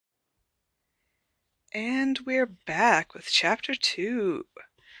And we're back with Chapter 2.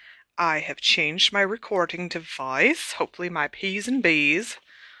 I have changed my recording device. Hopefully my P's and B's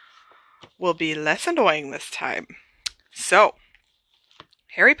will be less annoying this time. So,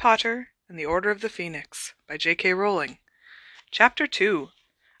 Harry Potter and the Order of the Phoenix by J.K. Rowling. Chapter 2.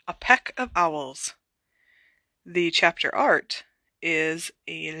 A Peck of Owls. The chapter art is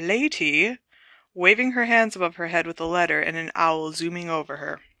a lady waving her hands above her head with a letter and an owl zooming over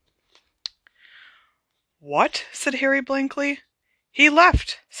her. "What?" said Harry blankly. "He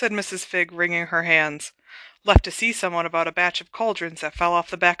left," said Mrs. Figg, wringing her hands. "Left to see someone about a batch of cauldrons that fell off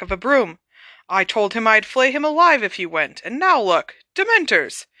the back of a broom. I told him I'd flay him alive if he went, and now look,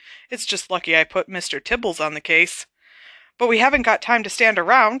 Dementors! It's just lucky I put Mr. Tibbles on the case. But we haven't got time to stand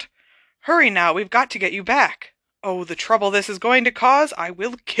around. Hurry now, we've got to get you back. Oh, the trouble this is going to cause! I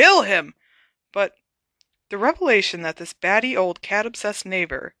will kill him!" But the revelation that this batty old cat-obsessed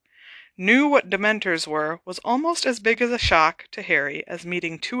neighbor knew what Dementors were was almost as big as a shock to Harry as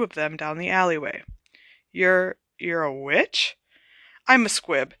meeting two of them down the alleyway. You're a witch?" "I'm a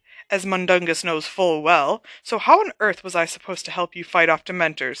squib, as Mundungus knows full well, so how on earth was I supposed to help you fight off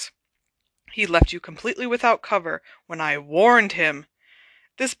Dementors? He left you completely without cover when I warned him.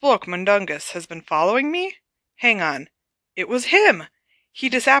 This bloke Mundungus has been following me? Hang on. It was him! He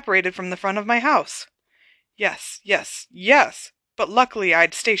disapparated from the front of my house." Yes. But luckily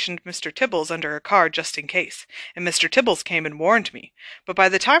I'd stationed Mr. Tibbles under a car just in case, and Mr. Tibbles came and warned me. But by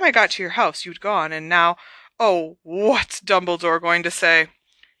the time I got to your house you'd gone, and now— Oh, what's Dumbledore going to say?"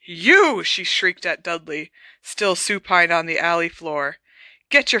 "You!" she shrieked at Dudley, still supine on the alley floor.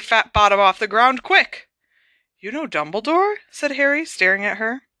 "Get your fat bottom off the ground, quick!" "You know Dumbledore?" said Harry, staring at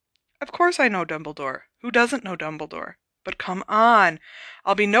her. "Of course I know Dumbledore. Who doesn't know Dumbledore? But come on.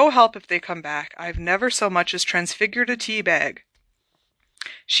 I'll be no help if they come back. I've never so much as transfigured a tea bag."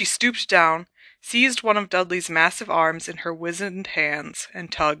 She stooped down, seized one of Dudley's massive arms in her wizened hands,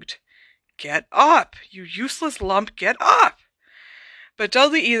 and tugged. "Get up! You useless lump, get up!" But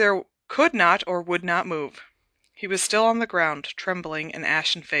Dudley either could not or would not move. He was still on the ground, trembling and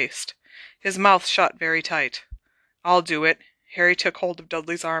ashen-faced, his mouth shut very tight. "I'll do it." Harry took hold of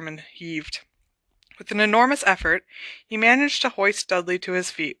Dudley's arm and heaved. With an enormous effort, he managed to hoist Dudley to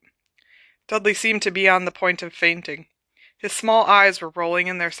his feet. Dudley seemed to be on the point of fainting. His small eyes were rolling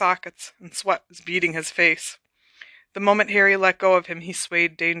in their sockets, and sweat was beading his face. The moment Harry let go of him, he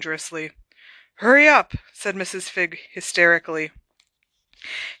swayed dangerously. "Hurry up!" said Mrs. Figg hysterically.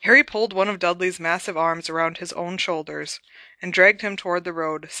 Harry pulled one of Dudley's massive arms around his own shoulders, and dragged him toward the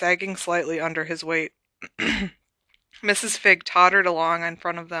road, sagging slightly under his weight. Mrs. Figg tottered along in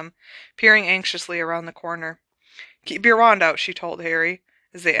front of them, peering anxiously around the corner. "Keep your wand out," she told Harry,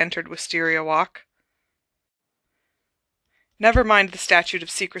 as they entered Wisteria Walk. "Never mind the statute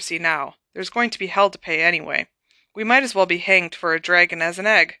of secrecy now. There's going to be hell to pay anyway. We might as well be hanged for a dragon as an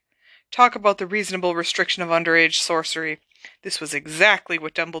egg. Talk about the reasonable restriction of underage sorcery. This was exactly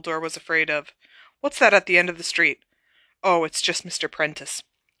what Dumbledore was afraid of. What's that at the end of the street? Oh, it's just Mr. Prentice.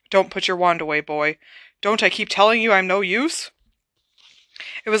 Don't put your wand away, boy. Don't I keep telling you I'm no use?"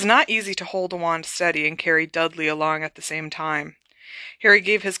 It was not easy to hold a wand steady and carry Dudley along at the same time. Harry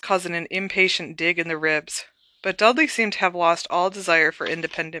gave his cousin an impatient dig in the ribs, but Dudley seemed to have lost all desire for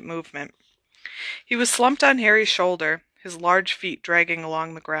independent movement. He was slumped on Harry's shoulder, his large feet dragging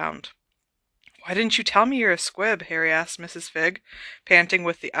along the ground. "Why didn't you tell me you're a squib?" Harry asked Mrs. Figg, panting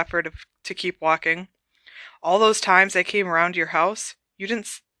with the effort to keep walking. "All those times I came around your house,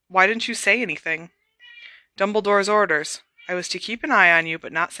 why didn't you say anything?" "Dumbledore's orders. I was to keep an eye on you,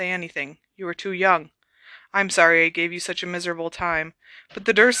 but not say anything. You were too young. I'm sorry I gave you such a miserable time, but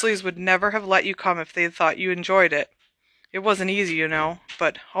the Dursleys would never have let you come if they'd thought you enjoyed it. It wasn't easy, you know,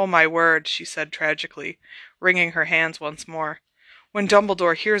 but, oh my word," she said tragically, wringing her hands once more. "When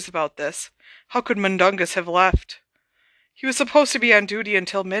Dumbledore hears about this, how could Mundungus have left? He was supposed to be on duty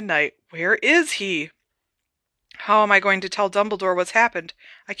until midnight. Where is he? How am I going to tell Dumbledore what's happened?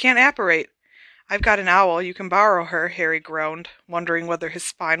 I can't apparate. I've got an owl. You can borrow her," Harry groaned, wondering whether his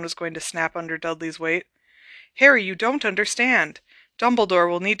spine was going to snap under Dudley's weight. "Harry, you don't understand. Dumbledore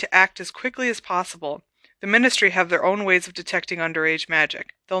will need to act as quickly as possible. The Ministry have their own ways of detecting underage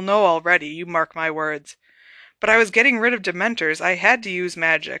magic. They'll know already, you mark my words. But I was getting rid of Dementors. I had to use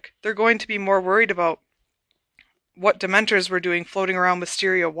magic. They're going to be more worried about what Dementors were doing floating around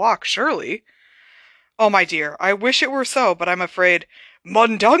Wisteria Walk, surely." "Oh, my dear, I wish it were so, but I'm afraid—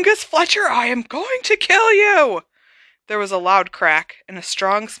 Mundungus Fletcher, I am going to kill you!" There was a loud crack, and a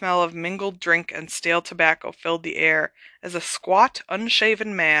strong smell of mingled drink and stale tobacco filled the air as a squat,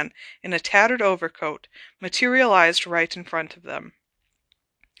 unshaven man in a tattered overcoat materialized right in front of them.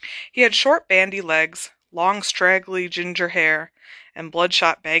 He had short bandy legs, long straggly ginger hair, and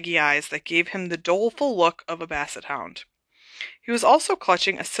bloodshot baggy eyes that gave him the doleful look of a basset hound. He was also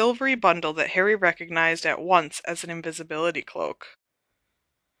clutching a silvery bundle that Harry recognized at once as an invisibility cloak.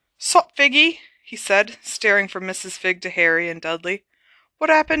 "Sup, Figgy?" he said, staring from Mrs. Figg to Harry and Dudley. "What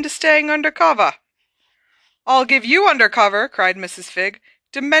happened to staying under cover?" "I'll give you under cover!" cried Mrs. Figg.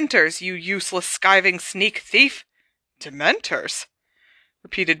 "Dementors, you useless, skiving sneak thief!" "Dementors?"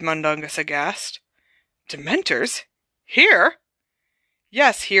 repeated Mundungus aghast. "Dementors? Here?"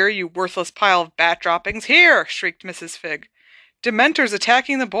 "Yes, here, you worthless pile of bat droppings, here!" shrieked Mrs. Figg. "Dementors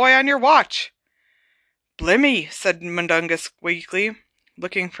attacking the boy on your watch!" "Blimey," said Mundungus weakly,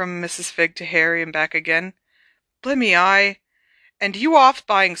 looking from Mrs. Figg to Harry and back again. "Blimey, and you off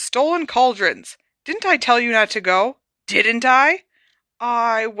buying stolen cauldrons! Didn't I tell you not to go? Didn't I?"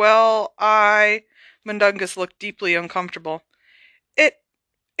 Mundungus looked deeply uncomfortable.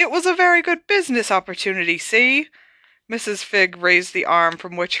 It was a very good business opportunity, see?" Mrs. Figg raised the arm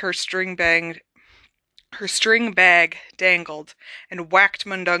from which her string bag dangled, and whacked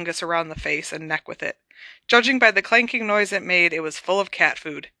Mundungus around the face and neck with it. Judging by the clanking noise it made, it was full of cat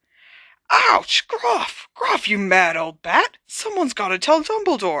food. "Ouch! Gruff! Gruff, you mad old bat! Someone's got to tell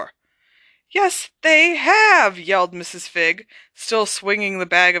Dumbledore!" "Yes, they have!" yelled Mrs. Figg, still swinging the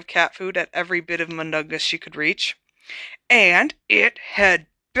bag of cat food at every bit of Mundungus she could reach. "And it had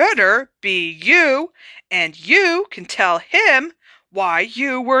better be you, and you can tell him why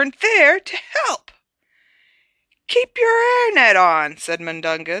you weren't there to help." "Keep your hairnet on," said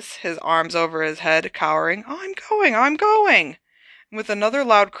Mundungus, his arms over his head, cowering. I'm going. And with another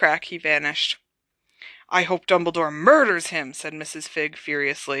loud crack he vanished. "I hope Dumbledore murders him," said Mrs. Figg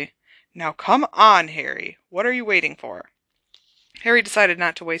furiously. "Now come on, Harry. What are you waiting for?" Harry decided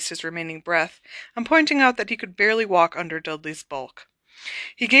not to waste his remaining breath on pointing out that he could barely walk under Dudley's bulk.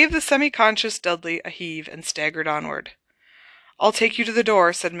 He gave the semi-conscious Dudley a heave and staggered onward. "I'll take you to the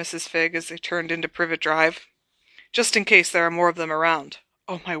door," said Mrs. Figg as they turned into Privet Drive, "just in case there are more of them around.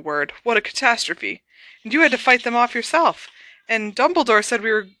 Oh, my word, what a catastrophe! And you had to fight them off yourself, and Dumbledore said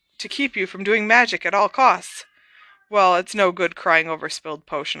we were to keep you from doing magic at all costs. Well, it's no good crying over spilled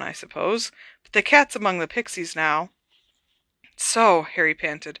potion, I suppose, but the cat's among the pixies now." "So," Harry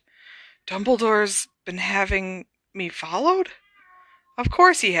panted, "Dumbledore's been having me followed?" "Of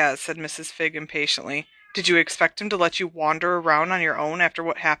course he has," said Mrs. Figg impatiently. "Did you expect him to let you wander around on your own after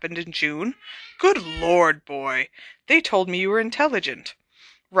what happened in June? Good Lord, boy! They told me you were intelligent."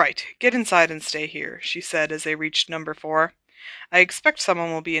 "Right, get inside and stay here," she said as they reached number 4. "I expect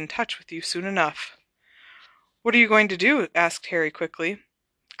someone will be in touch with you soon enough." "What are you going to do?" asked Harry quickly.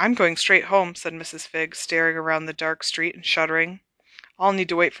 "I'm going straight home," said Mrs. Figg, staring around the dark street and shuddering. "I'll need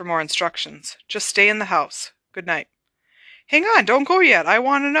to wait for more instructions. Just stay in the house. Good night." "Hang on, don't go yet. I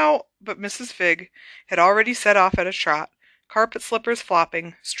want to know—" But Mrs. Figg had already set off at a trot, carpet slippers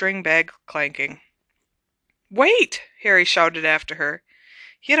flopping, string bag clanking. "Wait!" Harry shouted after her.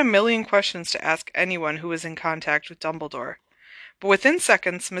 He had a million questions to ask anyone who was in contact with Dumbledore. But within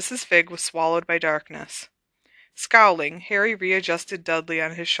seconds Mrs. Figg was swallowed by darkness. Scowling, Harry readjusted Dudley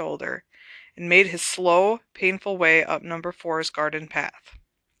on his shoulder, and made his slow, painful way up number 4's garden path.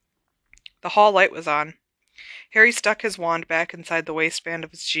 The hall light was on. Harry stuck his wand back inside the waistband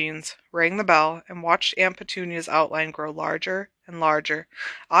of his jeans, rang the bell, and watched Aunt Petunia's outline grow larger and larger,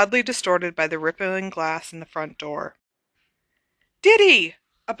 oddly distorted by the rippling glass in the front door. "Diddy!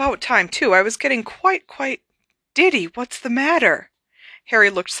 About time, too. I was getting quite... Diddy, what's the matter?" Harry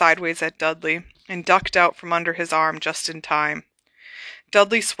looked sideways at Dudley, and ducked out from under his arm just in time.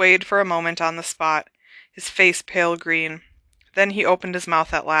 Dudley swayed for a moment on the spot, his face pale green. Then he opened his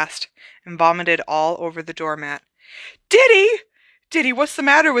mouth at last, and vomited all over the doormat. "Diddy! Diddy, what's the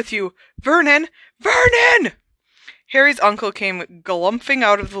matter with you? Vernon! Vernon!" Harry's uncle came galumphing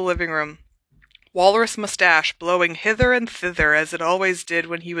out of the living room, walrus mustache blowing hither and thither as it always did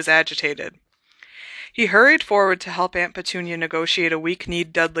when he was agitated. He hurried forward to help Aunt Petunia negotiate a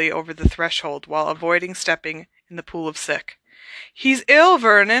weak-kneed Dudley over the threshold while avoiding stepping in the pool of sick. "He's ill,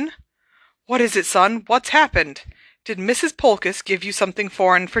 Vernon." "What is it, son? What's happened? Did Mrs. Polkiss give you something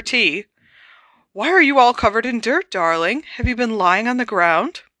foreign for tea? Why are you all covered in dirt, darling? Have you been lying on the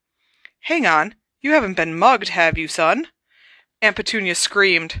ground? Hang on, you haven't been mugged, have you, son?" Aunt Petunia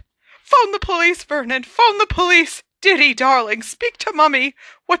screamed. "Phone the police, Vernon! Phone the police! Diddy, darling, speak to Mummy!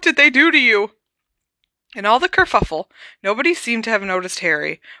 What did they do to you?" In all the kerfuffle, nobody seemed to have noticed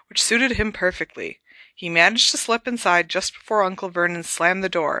Harry, which suited him perfectly. He managed to slip inside just before Uncle Vernon slammed the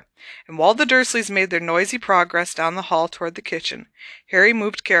door, and while the Dursleys made their noisy progress down the hall toward the kitchen, Harry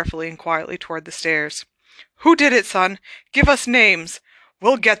moved carefully and quietly toward the stairs. "Who did it, son? Give us names.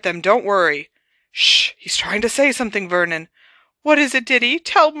 We'll get them, don't worry. Shh, he's trying to say something, Vernon. What is it, Diddy?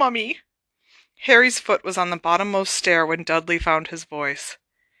 Tell Mummy. Harry's foot was on the bottommost stair when Dudley found his voice.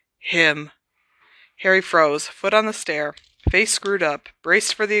 Him. Harry froze, foot on the stair, face screwed up,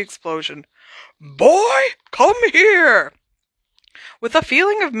 braced for the explosion. Boy, come here! With a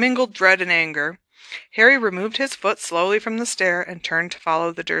feeling of mingled dread and anger, Harry removed his foot slowly from the stair and turned to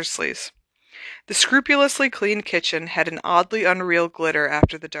follow the Dursleys. The scrupulously clean kitchen had an oddly unreal glitter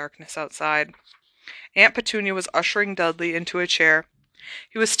after the darkness outside. Aunt Petunia was ushering Dudley into a chair.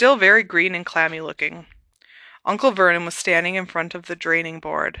 He was still very green and clammy looking. Uncle Vernon was standing in front of the draining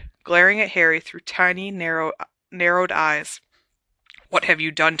board, glaring at Harry through tiny, narrowed eyes. What have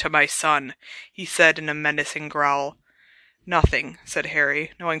you done to my son? He said in a menacing growl. Nothing, said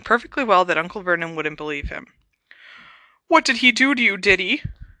Harry, knowing perfectly well that Uncle Vernon wouldn't believe him. What did he do to you, Diddy?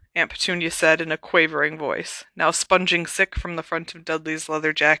 Aunt Petunia said in a quavering voice, now sponging sick from the front of Dudley's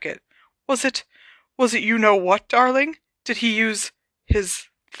leather jacket. Was it you-know-what, darling? Did he use his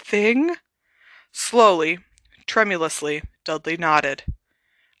thing? Slowly, tremulously, Dudley nodded.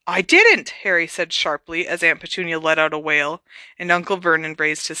 I didn't, Harry said sharply as Aunt Petunia let out a wail, and Uncle Vernon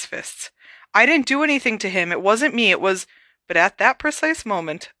raised his fists. I didn't do anything to him. It wasn't me. It was... But at that precise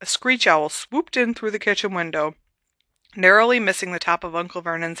moment, a screech owl swooped in through the kitchen window, narrowly missing the top of Uncle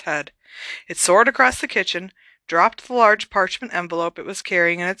Vernon's head. It soared across the kitchen, dropped the large parchment envelope it was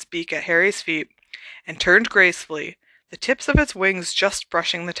carrying in its beak at Harry's feet, and turned gracefully, the tips of its wings just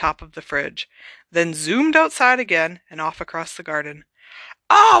brushing the top of the fridge, then zoomed outside again and off across the garden.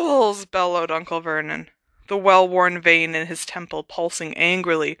 Owls! Bellowed Uncle Vernon, the well-worn vein in his temple pulsing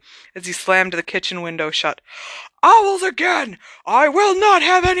angrily as he slammed the kitchen window shut. Owls again! I will not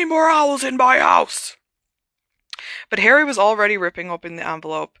have any more owls in my house! But Harry was already ripping open the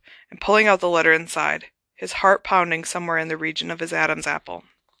envelope and pulling out the letter inside, his heart pounding somewhere in the region of his Adam's apple.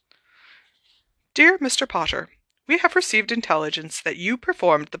 Dear Mr. Potter, we have received intelligence that you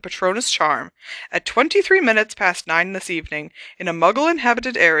performed the Patronus charm at 23 minutes past 9 this evening in a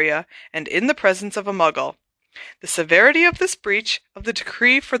Muggle-inhabited area and in the presence of a Muggle. The severity of this breach of the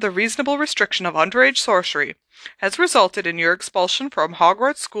decree for the reasonable restriction of underage sorcery has resulted in your expulsion from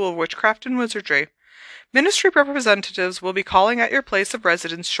Hogwarts School of Witchcraft and Wizardry. Ministry representatives will be calling at your place of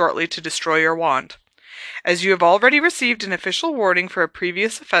residence shortly to destroy your wand. As you have already received an official warning for a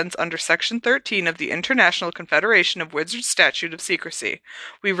previous offense under Section 13 of the International Confederation of Wizards Statute of Secrecy,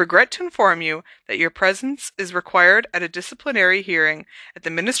 we regret to inform you that your presence is required at a disciplinary hearing at the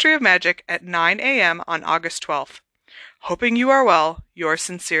Ministry of Magic at 9 a.m. on August 12th. Hoping you are well, yours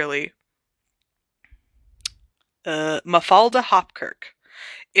sincerely, Mafalda Hopkirk.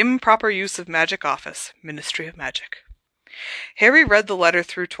 Improper use of magic office, Ministry of Magic. Harry read the letter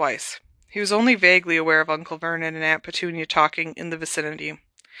through twice. He was only vaguely aware of Uncle Vernon and Aunt Petunia talking in the vicinity.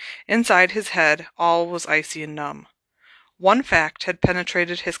 Inside his head, all was icy and numb. One fact had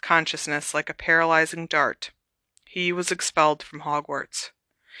penetrated his consciousness like a paralyzing dart. He was expelled from Hogwarts.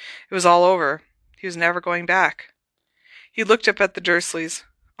 It was all over. He was never going back. He looked up at the Dursleys.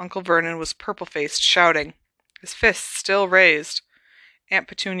 Uncle Vernon was purple-faced, shouting, his fists still raised. Aunt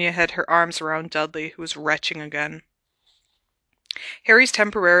Petunia had her arms around Dudley, who was retching again. Harry's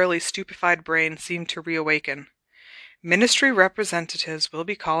temporarily stupefied brain seemed to reawaken. Ministry representatives will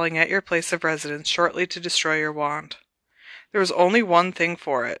be calling at your place of residence shortly to destroy your wand. There was only one thing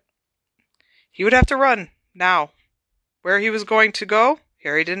for it. He would have to run, now. Where he was going to go,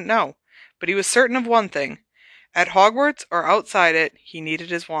 Harry didn't know, but he was certain of one thing. At Hogwarts or outside it, he needed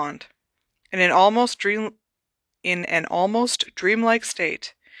his wand. In an almost dreamlike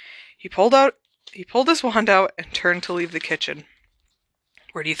state, he pulled his wand out and turned to leave the kitchen.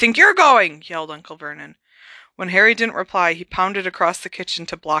 Where do you think you're going? Yelled Uncle Vernon. When Harry didn't reply, he pounded across the kitchen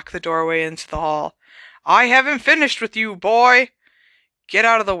to block the doorway into the hall. I haven't finished with you, boy! Get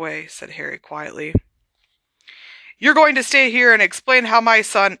out of the way, said Harry quietly. You're going to stay here and explain how my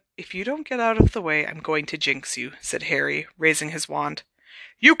son... If you don't get out of the way, I'm going to jinx you, said Harry, raising his wand.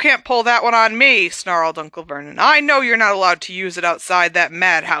 You can't pull that one on me, snarled Uncle Vernon. I know you're not allowed to use it outside that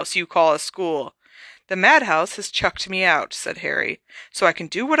madhouse you call a school. The madhouse has chucked me out, said Harry, so I can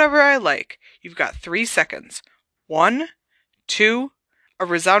do whatever I like. You've got 3 seconds. 1, 2... A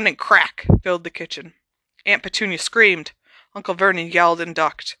resounding crack filled the kitchen. Aunt Petunia screamed. Uncle Vernon yelled and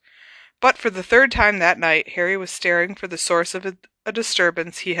ducked. But for the 3rd time that night, Harry was staring for the source of a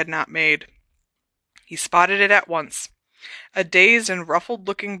disturbance he had not made. He spotted it at once. A dazed and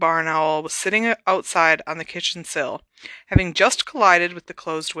ruffled-looking barn owl was sitting outside on the kitchen sill, having just collided with the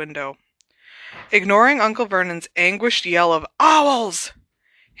closed window. Ignoring Uncle Vernon's anguished yell of "Owls!"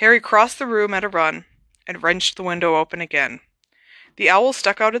 Harry crossed the room at a run and wrenched the window open again. The owl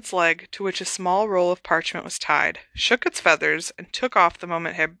stuck out its leg, to which a small roll of parchment was tied, shook its feathers, and took off the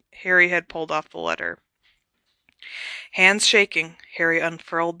moment Harry had pulled off the letter. Hands shaking, Harry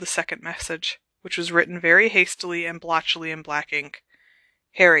unfurled the second message, which was written very hastily and blotchily in black ink.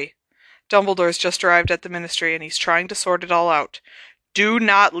 Harry, Dumbledore's just arrived at the Ministry, and he's trying to sort it all out. Do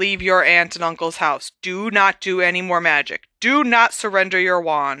not leave your aunt and uncle's house. Do not do any more magic. Do not surrender your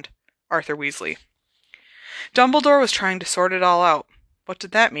wand. Arthur Weasley. Dumbledore was trying to sort it all out. What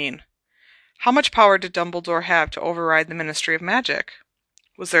did that mean? How much power did Dumbledore have to override the Ministry of Magic?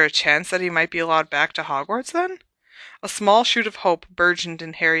 Was there a chance that he might be allowed back to Hogwarts then? A small shoot of hope burgeoned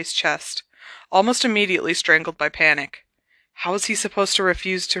in Harry's chest, almost immediately strangled by panic. How was he supposed to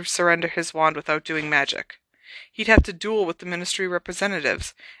refuse to surrender his wand without doing magic? He'd have to duel with the Ministry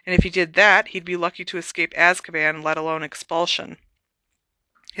representatives, and if he did that, he'd be lucky to escape Azkaban, let alone expulsion.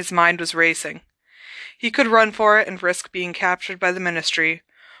 His mind was racing. He could run for it and risk being captured by the Ministry,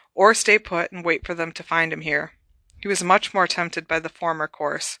 or stay put and wait for them to find him here. He was much more tempted by the former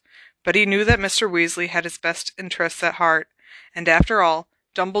course, but he knew that Mr. Weasley had his best interests at heart, and after all,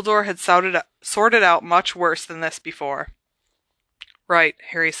 Dumbledore had sorted out much worse than this before. Right,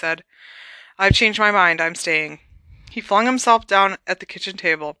 Harry said. I've changed my mind. I'm staying. He flung himself down at the kitchen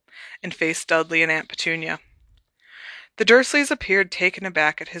table and faced Dudley and Aunt Petunia. The Dursleys appeared taken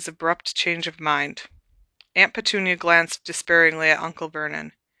aback at his abrupt change of mind. Aunt Petunia glanced despairingly at Uncle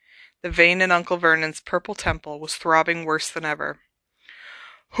Vernon. The vein in Uncle Vernon's purple temple was throbbing worse than ever.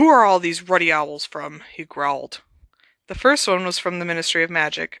 Who are all these ruddy owls from? He growled. The first one was from the Ministry of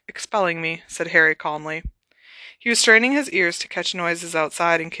Magic, expelling me, said Harry calmly. He was straining his ears to catch noises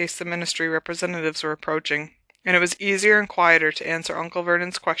outside in case the Ministry representatives were approaching, and it was easier and quieter to answer Uncle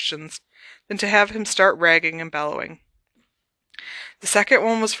Vernon's questions than to have him start ragging and bellowing. The second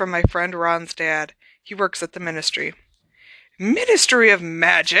one was from my friend Ron's dad. He works at the Ministry. Ministry of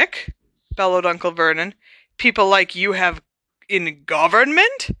Magic? Bellowed Uncle Vernon. People like you have in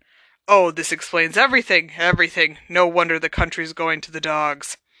government? Oh, this explains everything. No wonder the country's going to the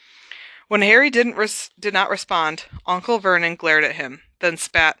dogs. When Harry did not respond, Uncle Vernon glared at him, then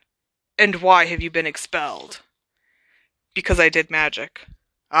spat, And why have you been expelled? Because I did magic.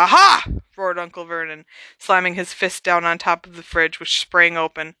 Aha! Roared Uncle Vernon, slamming his fist down on top of the fridge, which sprang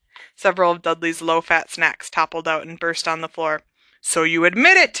open. Several of Dudley's low-fat snacks toppled out and burst on the floor. So you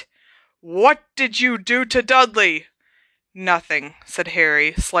admit it! What did you do to Dudley? Nothing, said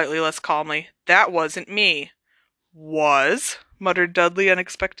Harry, slightly less calmly. That wasn't me. Was? Muttered Dudley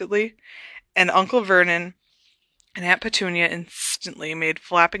unexpectedly, and Uncle Vernon and Aunt Petunia instantly made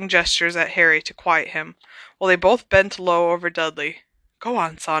flapping gestures at Harry to quiet him, while they both bent low over Dudley. Go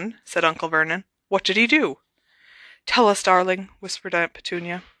on, son, said Uncle Vernon. What did he do? Tell us, darling, whispered Aunt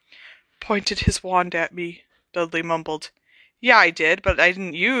Petunia. Pointed his wand at me, Dudley mumbled. Yeah, I did, but I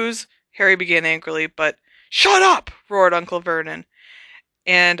didn't use, Harry began angrily, but Shut up! Roared Uncle Vernon,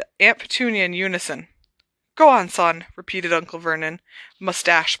 and Aunt Petunia in unison. Go on, son, repeated Uncle Vernon,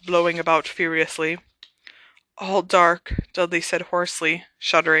 mustache blowing about furiously. All dark, Dudley said hoarsely,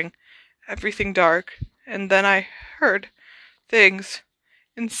 shuddering. Everything dark, and then I heard things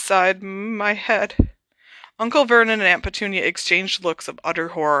inside my head. Uncle Vernon and Aunt Petunia exchanged looks of utter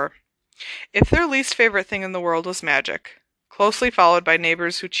horror. If their least favorite thing in the world was magic, closely followed by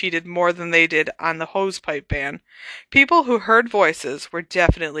neighbors who cheated more than they did on the hosepipe ban, people who heard voices were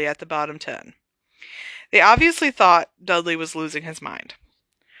definitely at the bottom 10. They obviously thought Dudley was losing his mind.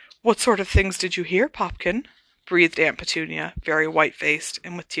 What sort of things did you hear, Popkin? Breathed Aunt Petunia, very white-faced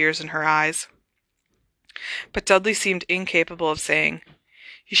and with tears in her eyes. But Dudley seemed incapable of saying.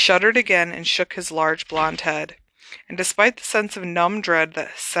 He shuddered again and shook his large blond head, and despite the sense of numb dread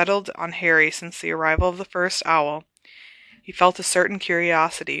that settled on Harry since the arrival of the first owl, he felt a certain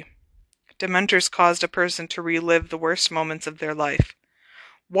curiosity. Dementors caused a person to relive the worst moments of their life.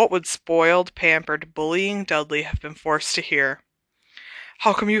 What would spoiled, pampered, bullying Dudley have been forced to hear?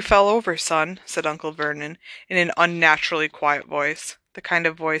 How come you fell over, son? Said Uncle Vernon, in an unnaturally quiet voice, the kind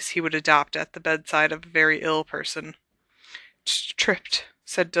of voice he would adopt at the bedside of a very ill person. Tripped,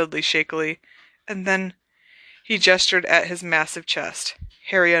 said Dudley shakily, and then he gestured at his massive chest.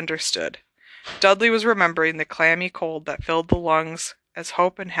 Harry understood. Dudley was remembering the clammy cold that filled the lungs as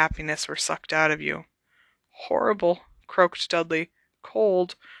hope and happiness were sucked out of you. Horrible, croaked Dudley.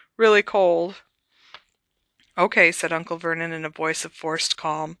 Cold, really cold. Okay, said Uncle Vernon in a voice of forced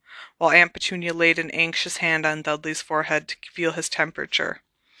calm, while Aunt Petunia laid an anxious hand on Dudley's forehead to feel his temperature.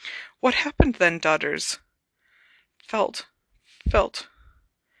 What happened then, Dudders? Felt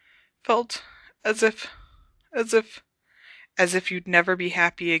as if you'd never be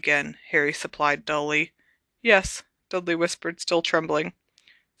happy again, Harry supplied dully. Yes, Dudley whispered, still trembling.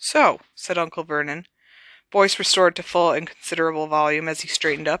 So, said Uncle Vernon, voice restored to full and considerable volume as he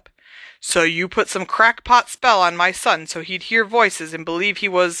straightened up. So you put some crackpot spell on my son so he'd hear voices and believe he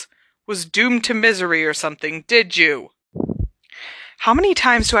was doomed to misery or something, did you? How many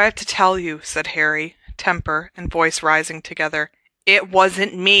times do I have to tell you, said Harry, temper and voice rising together. It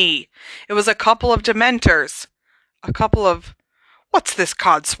wasn't me. It was a couple of Dementors. A couple of... What's this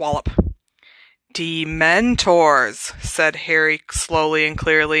codswallop? Dementors, said Harry slowly and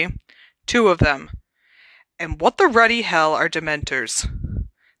clearly. 2 of them. And what the ruddy hell are Dementors?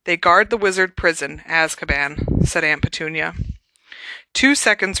 They guard the wizard prison, Azkaban, said Aunt Petunia. 2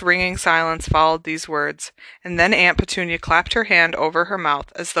 seconds ringing silence followed these words, and then Aunt Petunia clapped her hand over her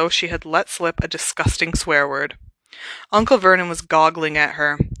mouth as though she had let slip a disgusting swear word. Uncle Vernon was goggling at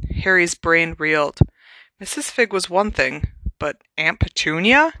her. Harry's brain reeled. Mrs. Figg was one thing, but Aunt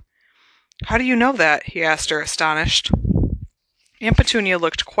Petunia? How do you know that? He asked her, astonished. Aunt Petunia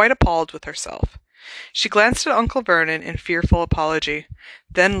looked quite appalled with herself. She glanced at Uncle Vernon in fearful apology,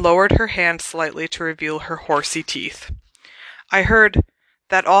 then lowered her hand slightly to reveal her horsey teeth. I heard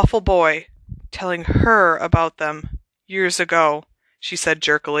that awful boy telling her about them years ago, she said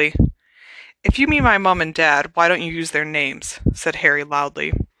jerkily. If you mean my mum and dad, why don't you use their names? Said Harry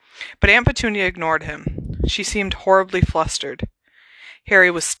loudly. But Aunt Petunia ignored him. She seemed horribly flustered.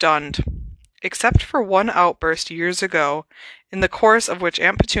 Harry was stunned. Except for one outburst years ago, in the course of which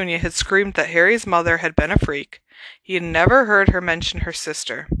Aunt Petunia had screamed that Harry's mother had been a freak, he had never heard her mention her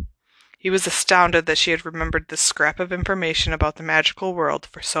sister. He was astounded that she had remembered this scrap of information about the magical world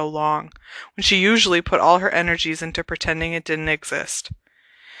for so long, when she usually put all her energies into pretending it didn't exist.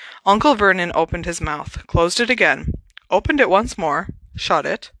 Uncle Vernon opened his mouth, closed it again, opened it once more, shut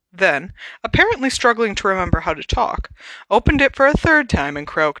it, then, apparently struggling to remember how to talk, opened it for a 3rd time and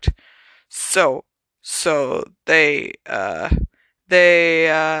croaked, So they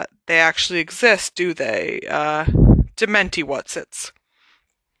actually exist, do they? Dementi-whatsits.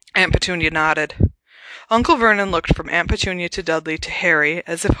 Aunt Petunia nodded. Uncle Vernon looked from Aunt Petunia to Dudley to Harry,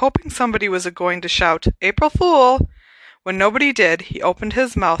 as if hoping somebody was going to shout, April Fool! When nobody did, he opened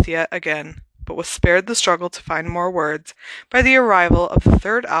his mouth yet again, but was spared the struggle to find more words by the arrival of the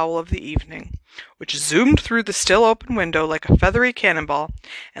 3rd owl of the evening, which zoomed through the still open window like a feathery cannonball,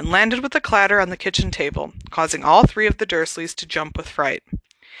 and landed with a clatter on the kitchen table, causing all 3 of the Dursleys to jump with fright.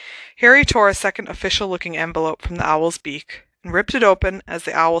 Harry tore a second official-looking envelope from the owl's beak, and ripped it open as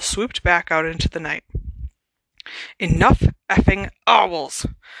the owl swooped back out into the night. Enough effing owls,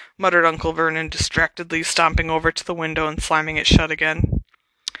 muttered Uncle Vernon, distractedly stomping over to the window and slamming it shut again.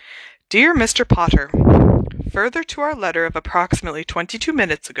 Dear Mr. Potter, further to our letter of approximately 22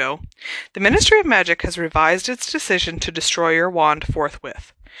 minutes ago, the Ministry of Magic has revised its decision to destroy your wand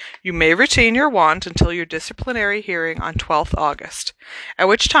forthwith. You may retain your wand until your disciplinary hearing on 12th August, at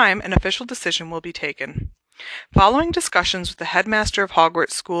which time an official decision will be taken. Following discussions with the headmaster of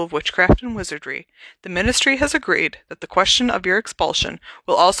Hogwarts School of Witchcraft and Wizardry, the Ministry has agreed that the question of your expulsion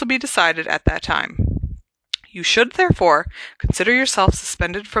will also be decided at that time. You should, therefore, consider yourself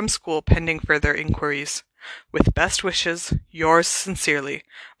suspended from school pending further inquiries. With best wishes, yours sincerely,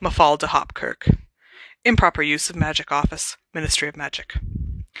 Mafalda Hopkirk. Improper use of magic office, Ministry of Magic.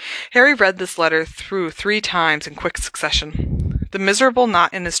 Harry read this letter through 3 times in quick succession. The miserable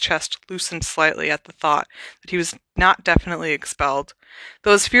knot in his chest loosened slightly at the thought that he was not definitely expelled,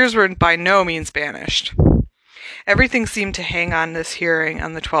 though his fears were by no means banished. Everything seemed to hang on this hearing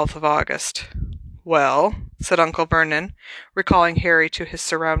on the 12th of August. Well, said Uncle Vernon, recalling Harry to his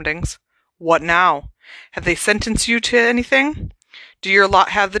surroundings, what now? Have they sentenced you to anything? Do your lot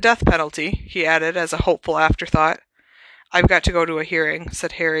have the death penalty? He added as a hopeful afterthought. I've got to go to a hearing,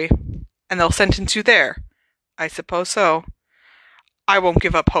 said Harry. And they'll sentence you there? I suppose so. I won't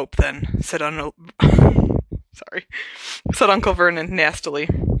give up hope, then, said Uncle Vernon nastily.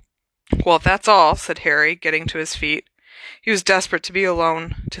 Well, if that's all, said Harry, getting to his feet. He was desperate to be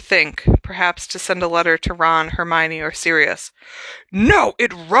alone, to think, perhaps to send a letter to Ron, Hermione, or Sirius. No,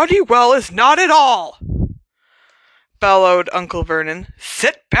 it ruddy well is not at all, bellowed Uncle Vernon.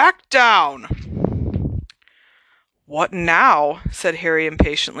 Sit back down. What now? Said Harry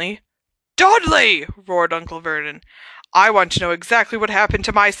impatiently. Dudley! Roared Uncle Vernon. I want to know exactly what happened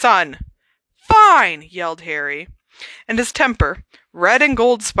to my son. Fine! Yelled Harry. And his temper, red and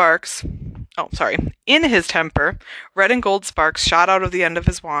gold sparks... In his temper, red and gold sparks shot out of the end of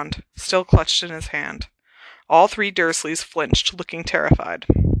his wand, still clutched in his hand. All 3 Dursleys flinched, looking terrified.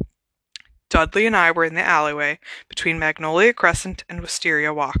 Dudley and I were in the alleyway between Magnolia Crescent and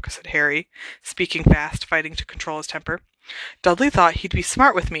Wisteria Walk, said Harry, speaking fast, fighting to control his temper. Dudley thought he'd be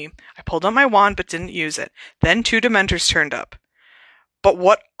smart with me. I pulled out my wand but didn't use it. Then 2 Dementors turned up. But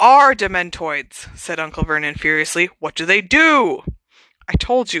what are Dementoids? Said Uncle Vernon furiously. What do they do? I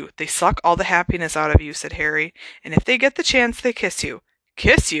told you, they suck all the happiness out of you, said Harry, and if they get the chance, they kiss you.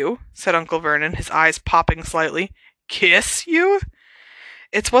 Kiss you? Said Uncle Vernon, his eyes popping slightly. Kiss you?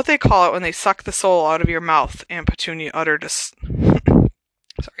 It's what they call it when they suck the soul out of your mouth, Aunt Petunia uttered a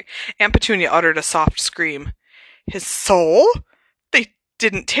soft scream. His soul? They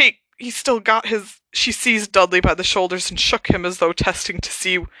didn't take... He still got his... She seized Dudley by the shoulders and shook him as though testing to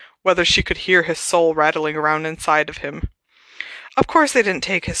see whether she could hear his soul rattling around inside of him. Of course they didn't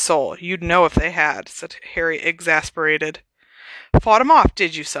take his soul. You'd know if they had, said Harry, exasperated. Fought him off,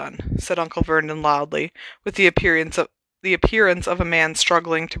 did you, son? Said Uncle Vernon loudly, with the appearance of a man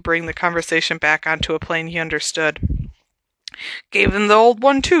struggling to bring the conversation back onto a plane he understood. Gave them the old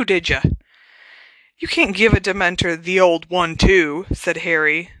one too, did you? You can't give a Dementor the old one too, said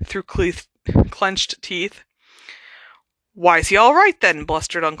Harry, through clenched teeth. Why's he all right then?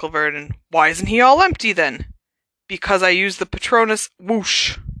 Blustered Uncle Vernon. Why isn't he all empty then? Because I used the Patronus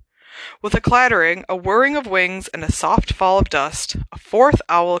whoosh. With a clattering, a whirring of wings, and a soft fall of dust, a 4th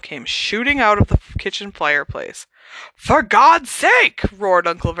owl came shooting out of the kitchen fireplace. For God's sake! Roared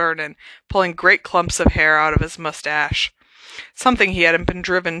Uncle Vernon, pulling great clumps of hair out of his mustache, something he hadn't been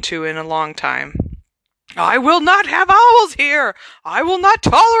driven to in a long time. I will not have owls here! I will not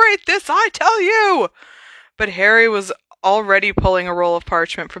tolerate this, I tell you! But Harry was already pulling a roll of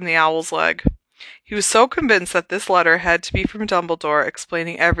parchment from the owl's leg. He was so convinced that this letter had to be from Dumbledore,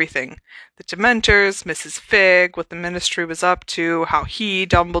 explaining everything. The Dementors, Mrs. Figg, what the Ministry was up to, how he,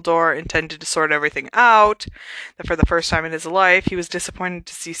 Dumbledore, intended to sort everything out, that for the first time in his life he was disappointed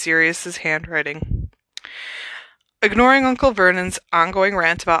to see Sirius's handwriting. Ignoring Uncle Vernon's ongoing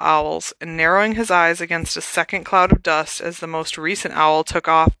rant about owls, and narrowing his eyes against a second cloud of dust as the most recent owl took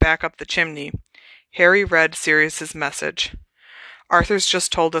off back up the chimney, Harry read Sirius's message. Arthur's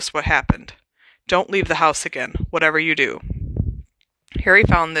just told us what happened. Don't leave the house again, whatever you do. Harry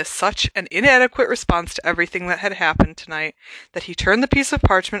found this such an inadequate response to everything that had happened tonight that he turned the piece of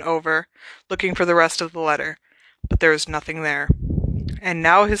parchment over, looking for the rest of the letter. But there was nothing there. And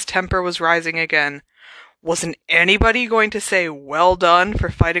now his temper was rising again. Wasn't anybody going to say well done for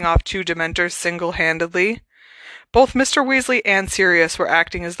fighting off 2 Dementors single-handedly? Both Mr. Weasley and Sirius were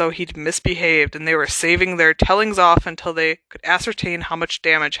acting as though he'd misbehaved, and they were saving their tellings off until they could ascertain how much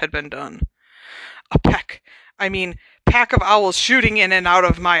damage had been done. A pack of owls shooting in and out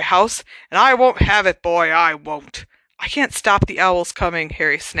of my house, and I won't have it, boy, I won't. I can't stop the owls coming,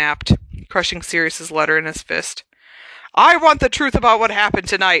 Harry snapped, crushing Sirius's letter in his fist. I want the truth about what happened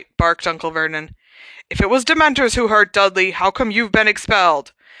tonight, barked Uncle Vernon. If it was Dementors who hurt Dudley, how come you've been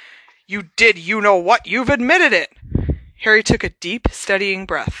expelled? You did you-know-what, you've admitted it. Harry took a deep, steadying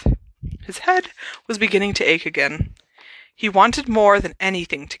breath. His head was beginning to ache again. He wanted more than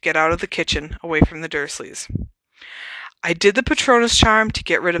anything to get out of the kitchen, away from the Dursleys. I did the Patronus charm to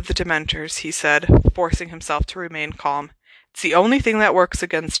get rid of the Dementors, he said, forcing himself to remain calm. It's the only thing that works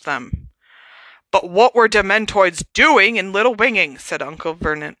against them. But what were Dementoids doing in Little Winging? said Uncle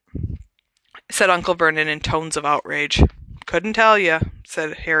Vernon in tones of outrage. Couldn't tell you,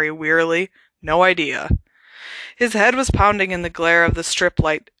 said Harry wearily. No idea. His head was pounding in the glare of the strip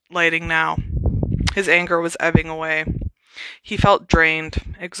lighting now. His anger was ebbing away. He felt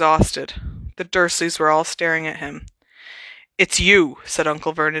drained, exhausted. The Dursleys were all staring at him. It's you, said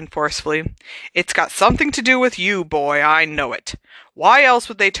Uncle Vernon forcefully. It's got something to do with you, boy, I know it. Why else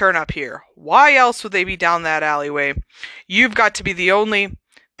would they turn up here? Why else would they be down that alleyway? You've got to be the only...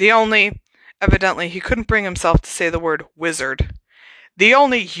 Evidently, he couldn't bring himself to say the word wizard. The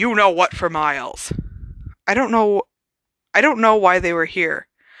only you-know-what for miles. I don't know why they were here.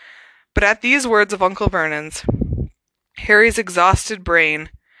 But at these words of Uncle Vernon's, Harry's exhausted brain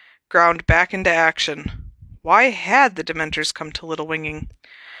ground back into action. Why had the Dementors come to Little Winging?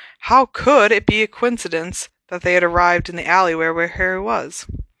 How could it be a coincidence that they had arrived in the alleyway where Harry was?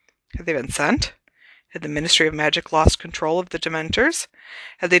 Had they been sent? Had the Ministry of Magic lost control of the Dementors?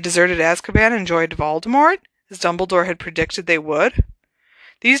 Had they deserted Azkaban and joined Voldemort, as Dumbledore had predicted they would?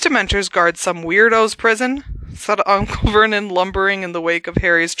 These Dementors guard some weirdo's prison? Said Uncle Vernon, lumbering in the wake of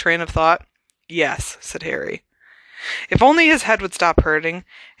Harry's train of thought. Yes, said Harry. If only his head would stop hurting.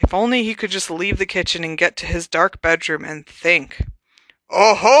 If only he could just leave the kitchen and get to his dark bedroom and think.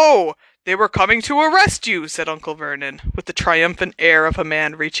 Oh-ho! They were coming to arrest you, said Uncle Vernon, with the triumphant air of a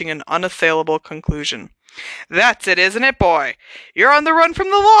man reaching an unassailable conclusion. That's it, isn't it, boy? You're on the run from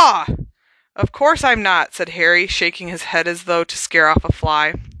the law. Of course I'm not, said Harry, shaking his head as though to scare off a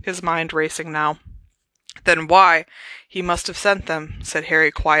fly, his mind racing now. Then why? He must have sent them, said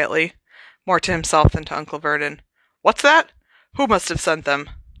Harry quietly, more to himself than to Uncle Vernon. What's that? Who must have sent them?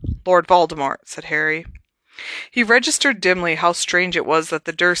 Lord Voldemort, said Harry. He registered dimly how strange it was that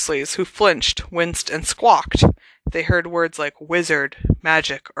the Dursleys, who flinched, winced, and squawked, if they heard words like wizard,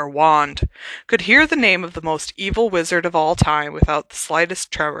 magic, or wand, could hear the name of the most evil wizard of all time without the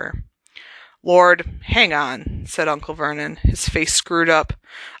slightest tremor. Lord, hang on, said Uncle Vernon, his face screwed up,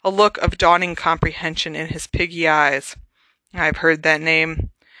 a look of dawning comprehension in his piggy eyes. I've heard that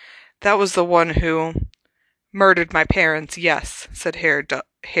name. That was the one who murdered my parents, yes, said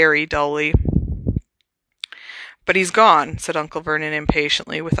Harry dully. But he's gone, said Uncle Vernon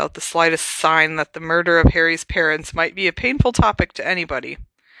impatiently, without the slightest sign that the murder of Harry's parents might be a painful topic to anybody.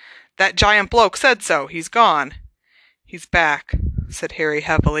 That giant bloke said so. He's gone. He's back, said Harry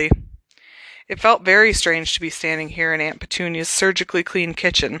heavily. It felt very strange to be standing here in Aunt Petunia's surgically clean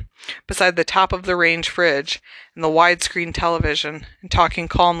kitchen, beside the top-of-the-range fridge and the widescreen television, and talking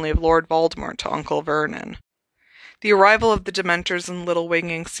calmly of Lord Voldemort to Uncle Vernon. The arrival of the Dementors and Little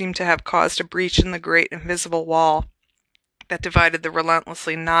Winging seemed to have caused a breach in the great invisible wall that divided the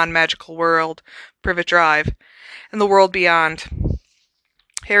relentlessly non-magical world, Privet Drive, and the world beyond.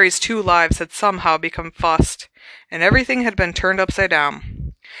 Harry's 2 lives had somehow become fussed, and everything had been turned upside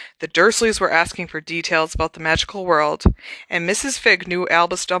down. The Dursleys were asking for details about the magical world, and Mrs. Figg knew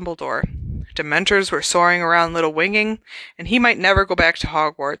Albus Dumbledore. Dementors were soaring around Little Winging, and he might never go back to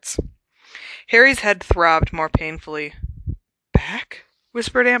Hogwarts. Harry's head throbbed more painfully. Back?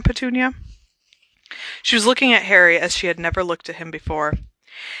 Whispered Aunt Petunia. She was looking at Harry as she had never looked at him before,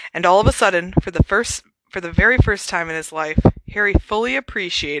 and all of a sudden, for the very first time in his life, Harry fully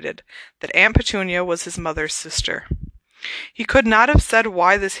appreciated that Aunt Petunia was his mother's sister. He could not have said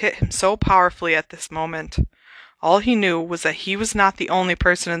why this hit him so powerfully at this moment. All he knew was that he was not the only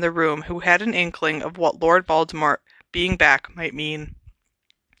person in the room who had an inkling of what Lord Voldemort being back might mean.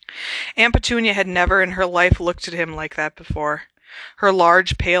 Aunt Petunia had never in her life looked at him like that before. Her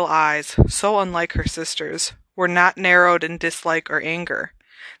large, pale eyes, so unlike her sister's, were not narrowed in dislike or anger.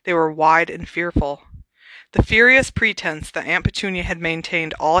 They were wide and fearful. The furious pretense that Aunt Petunia had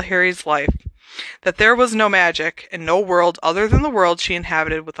maintained all Harry's life, that there was no magic, and no world other than the world she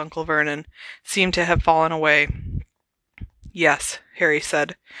inhabited with Uncle Vernon, seemed to have fallen away. Yes, Harry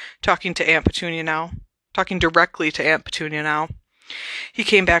said, talking directly to Aunt Petunia now. He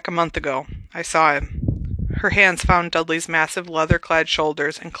came back a month ago. I saw him. Her hands found Dudley's massive leather-clad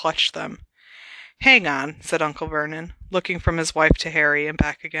shoulders and clutched them. Hang on, said Uncle Vernon, looking from his wife to Harry and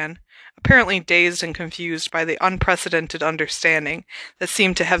back again, apparently dazed and confused by the unprecedented understanding that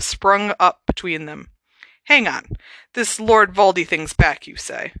seemed to have sprung up between them. Hang on. This Lord Voldy thing's back, you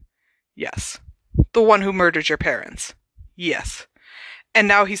say? Yes. The one who murdered your parents? Yes. And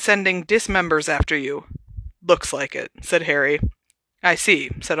now he's sending dismembers after you? Looks like it, said Harry. I see,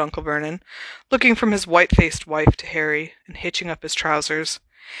 said Uncle Vernon, looking from his white-faced wife to Harry and hitching up his trousers.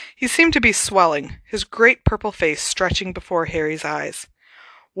 He seemed to be swelling, his great purple face stretching before Harry's eyes.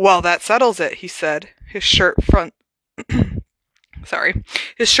 Well, that settles it, he said, his shirt front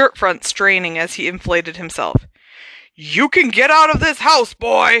straining as he inflated himself. You can get out of this house,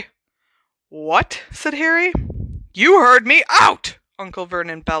 boy! What? Said Harry. You heard me! Out! Uncle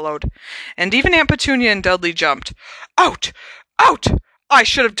Vernon bellowed, and even Aunt Petunia and Dudley jumped. Out! Out! I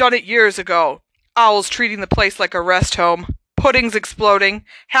should have done it years ago. Owls treating the place like a rest home. Puddings exploding,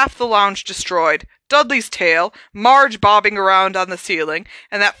 half the lounge destroyed, Dudley's tail, Marge bobbing around on the ceiling,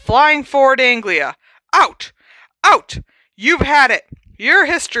 and that flying forward Anglia. Out! Out! You've had it. Your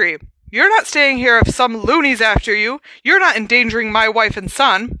history. You're not staying here if some loony's after you. You're not endangering my wife and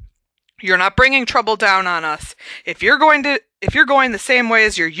son. You're not bringing trouble down on us. If you're going the same way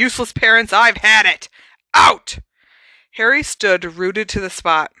as your useless parents, I've had it. Out! Harry stood rooted to the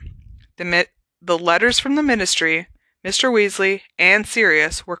spot. The letters from the ministry, Mr. Weasley, and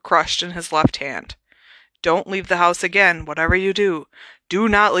Sirius were crushed in his left hand. Don't leave the house again, whatever you do. Do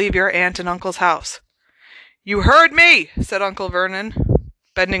not leave your aunt and uncle's house. You heard me, said Uncle Vernon,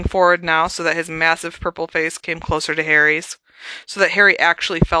 bending forward now so that his massive purple face came closer to Harry's, so that Harry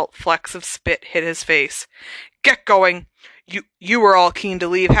actually felt flecks of spit hit his face. Get going. You were all keen to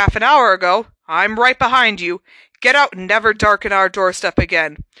leave half an hour ago. I'm right behind you. Get out and never darken our doorstep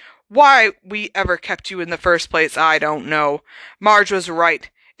again. Why we ever kept you in the first place, I don't know. Marge was right.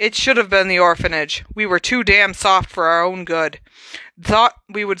 It should have been the orphanage. We were too damn soft for our own good. Thought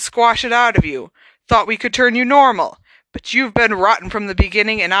we would squash it out of you. Thought we could turn you normal. But you've been rotten from the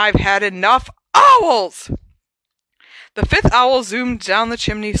beginning, and I've had enough. Owls! The fifth owl zoomed down the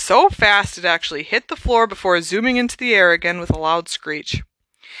chimney so fast it actually hit the floor before zooming into the air again with a loud screech.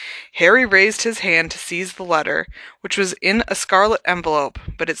 Harry raised his hand to seize the letter, which was in a scarlet envelope,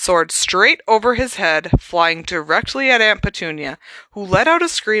 but it soared straight over his head, flying directly at Aunt Petunia, who let out a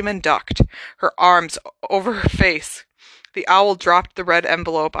scream and ducked, her arms over her face. The owl dropped the red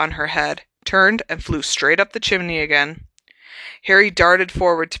envelope on her head, turned, and flew straight up the chimney again. Harry darted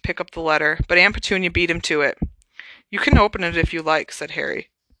forward to pick up the letter, but Aunt Petunia beat him to it. "You can open it if you like," said Harry,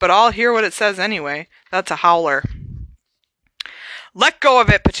 "but I'll hear what it says anyway. That's a howler." "Let go of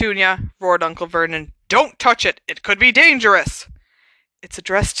it, Petunia," roared Uncle Vernon. "Don't touch it. It could be dangerous." "It's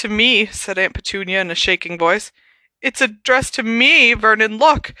addressed to me," said Aunt Petunia in a shaking voice. "It's addressed to me, Vernon.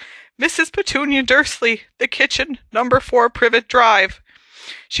 Look. Mrs. Petunia Dursley, the kitchen, number 4 Privet Drive."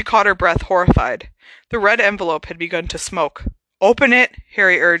 She caught her breath, horrified. The red envelope had begun to smoke. "Open it,"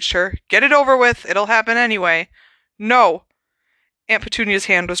 Harry urged her. "Get it over with. It'll happen anyway." "No." Aunt Petunia's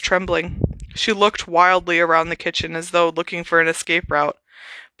hand was trembling. She looked wildly around the kitchen as though looking for an escape route.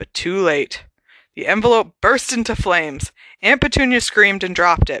 But too late. The envelope burst into flames. Aunt Petunia screamed and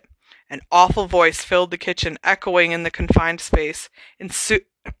dropped it. An awful voice filled the kitchen, echoing in the confined space,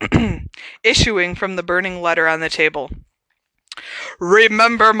 issuing from the burning letter on the table.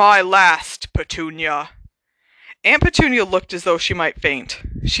 "Remember my last, Petunia." Aunt Petunia looked as though she might faint.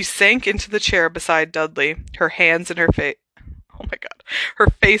 She sank into the chair beside Dudley, her hands in her face. Oh my God, her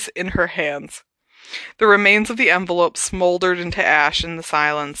face in her hands. The remains of the envelope smoldered into ash in the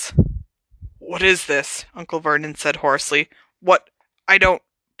silence. "What is this?" Uncle Vernon said hoarsely. "What? I don't...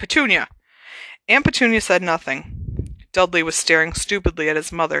 Petunia." Aunt Petunia said nothing. Dudley was staring stupidly at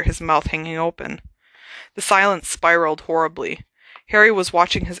his mother, his mouth hanging open. The silence spiraled horribly. Harry was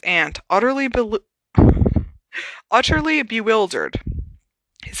watching his aunt, utterly bewildered,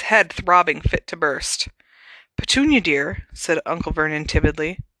 his head throbbing fit to burst. "Petunia, dear," said Uncle Vernon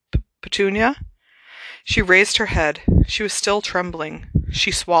timidly. "Petunia?" She raised her head. She was still trembling.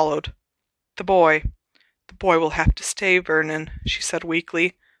 She swallowed. The boy will have to stay, Vernon," she said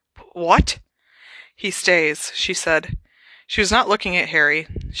weakly. "What?" "He stays," she said. She was not looking at Harry.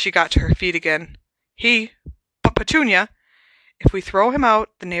 She got to her feet again. But Petunia..." "If we throw him out,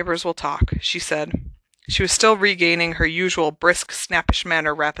 the neighbors will talk," she said. She was still regaining her usual brisk, snappish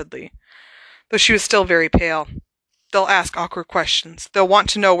manner rapidly, though she was still very pale. "They'll ask awkward questions. They'll want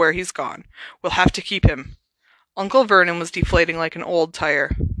to know where he's gone. We'll have to keep him." Uncle Vernon was deflating like an old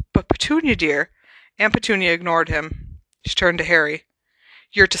tire. "But Petunia, dear..." Aunt Petunia ignored him. She turned to Harry.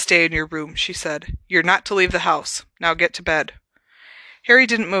 "You're to stay in your room," she said. "You're not to leave the house. Now get to bed." Harry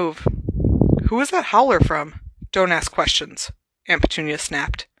didn't move. "Who was that howler from?" "Don't ask questions," Aunt Petunia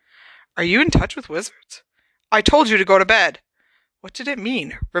snapped. "Are you in touch with wizards?" "I told you to go to bed." What did it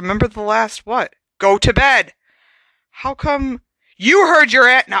mean? Remember the last what? "Go to bed." How come... "You heard your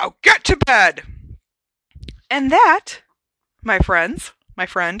aunt. Now get to bed." And that, my friend,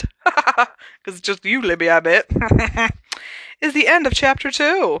 because it's just you, Libby, I bet, is the end of chapter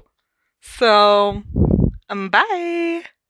 2. So, bye.